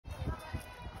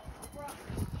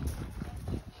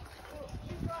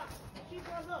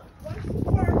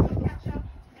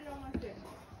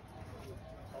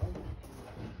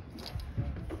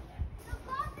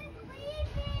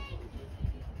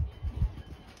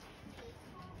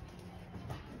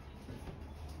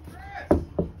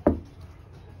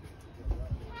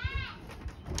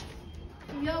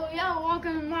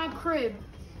Welcome to my crib.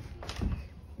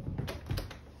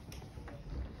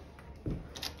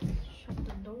 Shut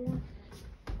the door.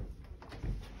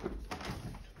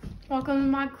 Welcome to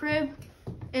my crib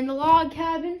in the log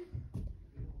cabin.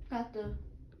 Got the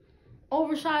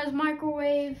oversized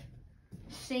microwave,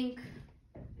 sink,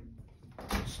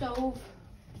 stove,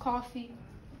 coffee.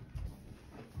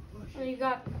 And you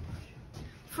got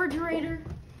refrigerator.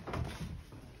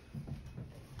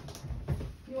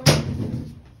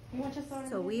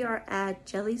 So we are at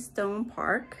JellyStone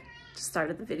Park. Just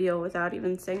started the video without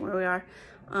even saying where we are.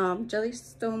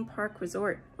 JellyStone Park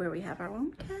Resort, where we have our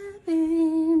own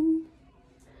cabin.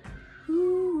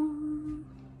 Ooh.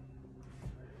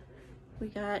 We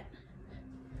got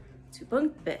 2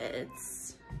 bunk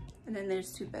beds, and then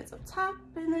there's 2 beds up top,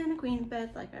 and then a queen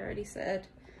bed, like I already said.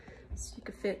 So you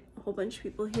could fit a whole bunch of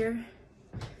people here.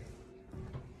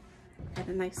 Got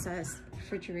a nice size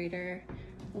refrigerator,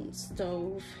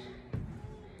 stove,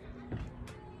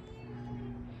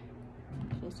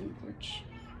 closed-in porch.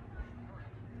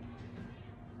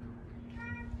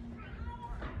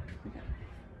 We got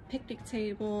a picnic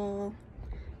table,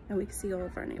 and we can see all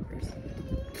of our neighbors.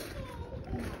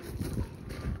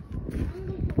 I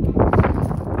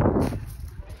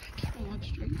can't walk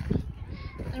straight.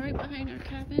 And right behind our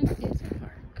cabin is a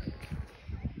park.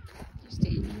 There's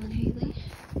Daniel and Haley.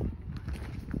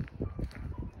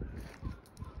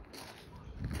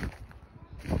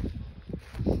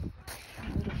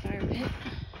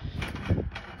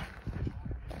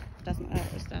 That's not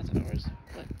ours, that's ours,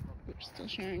 but we're still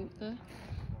sharing with the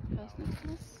house next to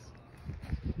us.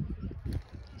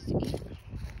 Nice to eat.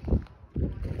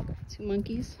 2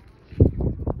 monkeys.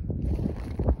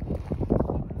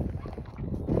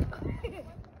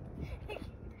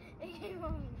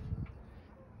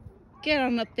 Get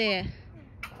on up there.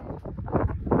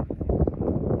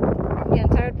 You getting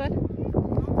tired, bud?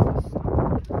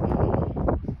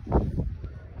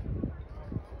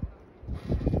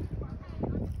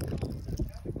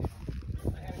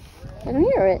 I don't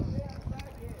hear it.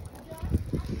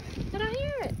 I don't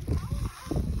hear it.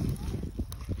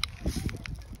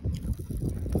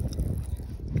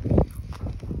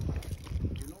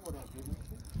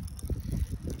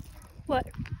 What?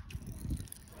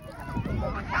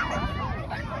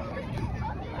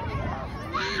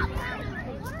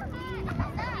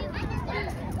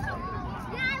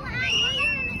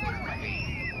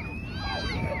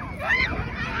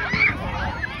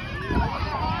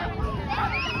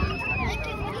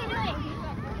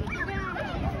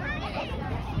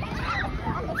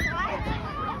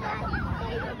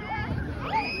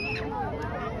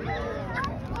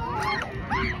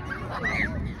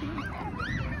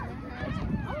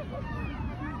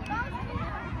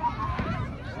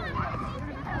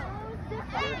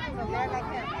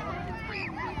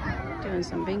 Doing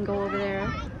some bingo over there.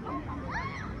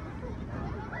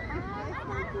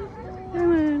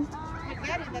 Come on.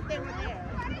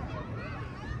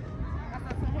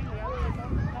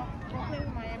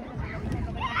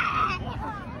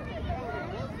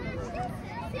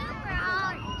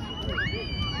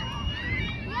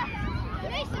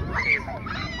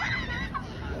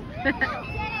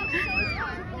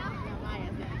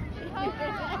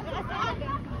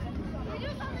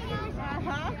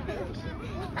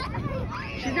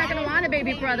 She's not gonna want a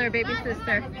baby brother, baby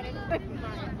sister.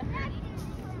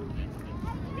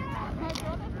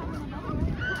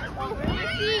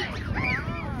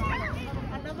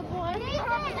 Another boy.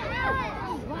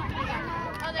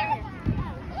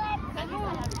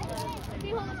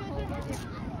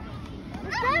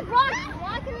 That rock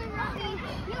walking around me.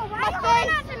 Yo, why are you doing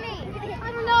that to me? I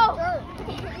don't know.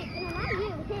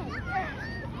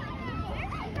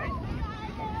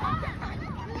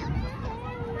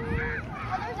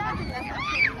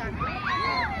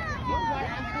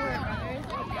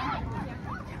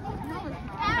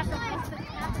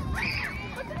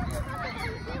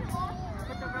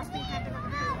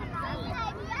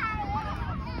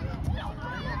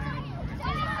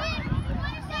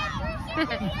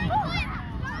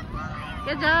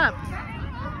 Good job.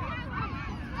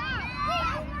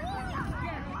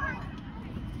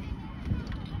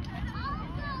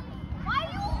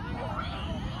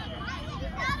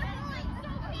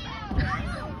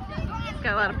 He's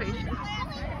got a lot of patience.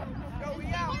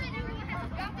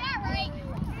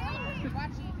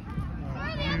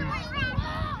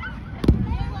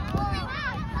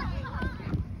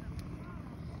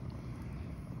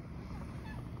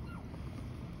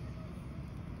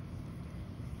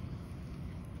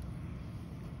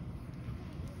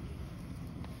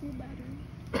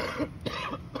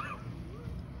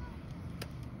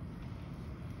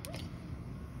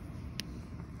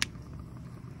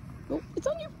 Oh, it's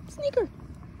on your sneaker.